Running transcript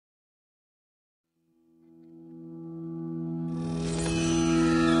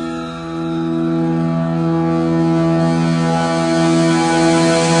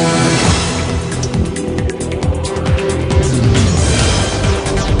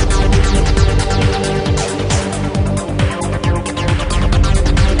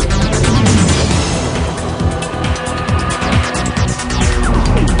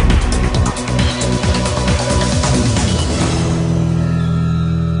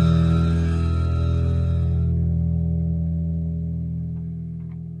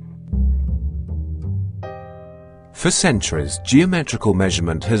For centuries, geometrical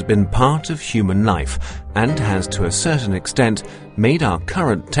measurement has been part of human life and has to a certain extent made our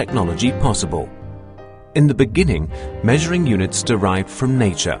current technology possible. In the beginning, measuring units derived from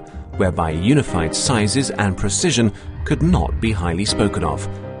nature, whereby unified sizes and precision could not be highly spoken of.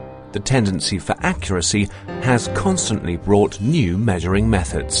 The tendency for accuracy has constantly brought new measuring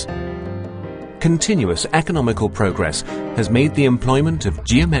methods. Continuous economical progress has made the employment of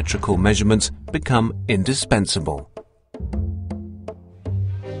geometrical measurements become indispensable.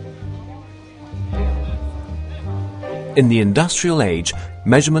 In the industrial age,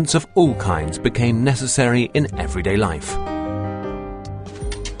 measurements of all kinds became necessary in everyday life.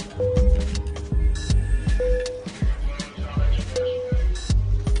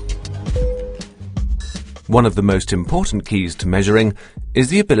 One of the most important keys to measuring is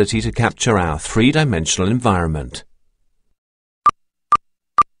the ability to capture our three-dimensional environment.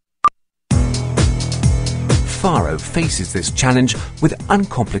 FARO faces this challenge with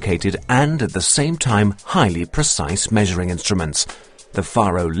uncomplicated and at the same time highly precise measuring instruments. The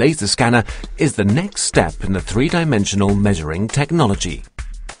FARO laser scanner is the next step in the three-dimensional measuring technology.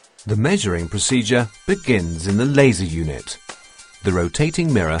 The measuring procedure begins in the laser unit. The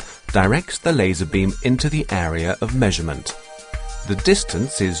rotating mirror directs the laser beam into the area of measurement. The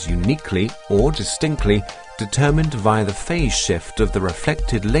distance is uniquely or distinctly determined via the phase shift of the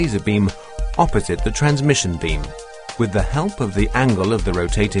reflected laser beam opposite the transmission beam. With the help of the angle of the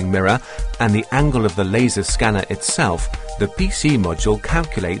rotating mirror and the angle of the laser scanner itself, the PC module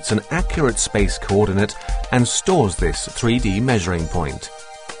calculates an accurate space coordinate and stores this 3D measuring point.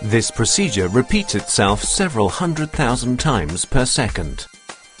 This procedure repeats itself several 100,000 times per second.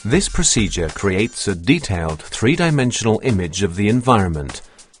 This procedure creates a detailed three-dimensional image of the environment.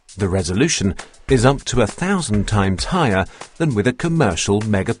 The resolution is up to 1,000 times higher than with a commercial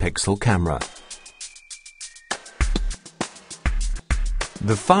megapixel camera.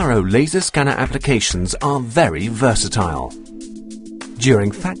 The FARO laser scanner applications are very versatile.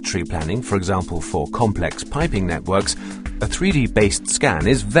 During factory planning, for example for complex piping networks, a 3D-based scan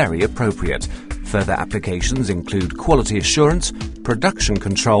is very appropriate. Further applications include quality assurance, production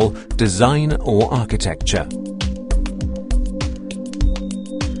control, design or architecture.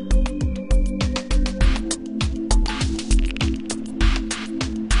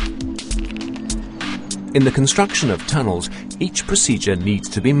 In the construction of tunnels, each procedure needs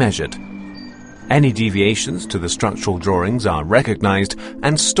to be measured. Any deviations to the structural drawings are recognized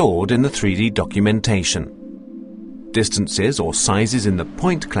and stored in the 3D documentation. Distances or sizes in the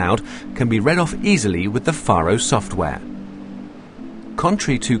point cloud can be read off easily with the FARO software.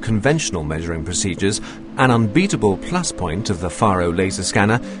 Contrary to conventional measuring procedures, an unbeatable plus point of the FARO laser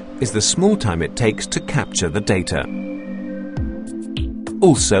scanner is the small time it takes to capture the data.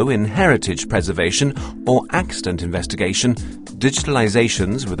 Also, in heritage preservation or accident investigation,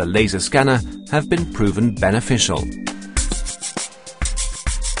 digitalizations with a laser scanner have been proven beneficial.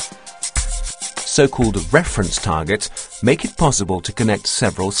 So-called reference targets make it possible to connect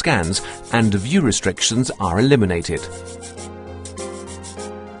several scans and view restrictions are eliminated.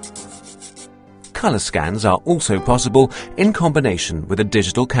 Color scans are also possible in combination with a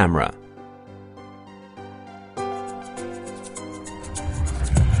digital camera.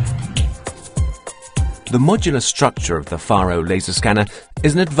 The modular structure of the FARO laser scanner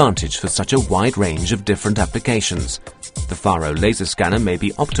is an advantage for such a wide range of different applications. The FARO laser scanner may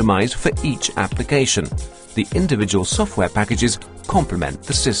be optimized for each application. The individual software packages complement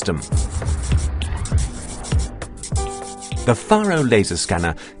the system. The FARO laser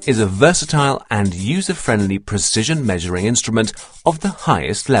scanner is a versatile and user-friendly precision measuring instrument of the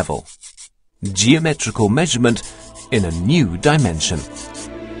highest level. Geometrical measurement in a new dimension.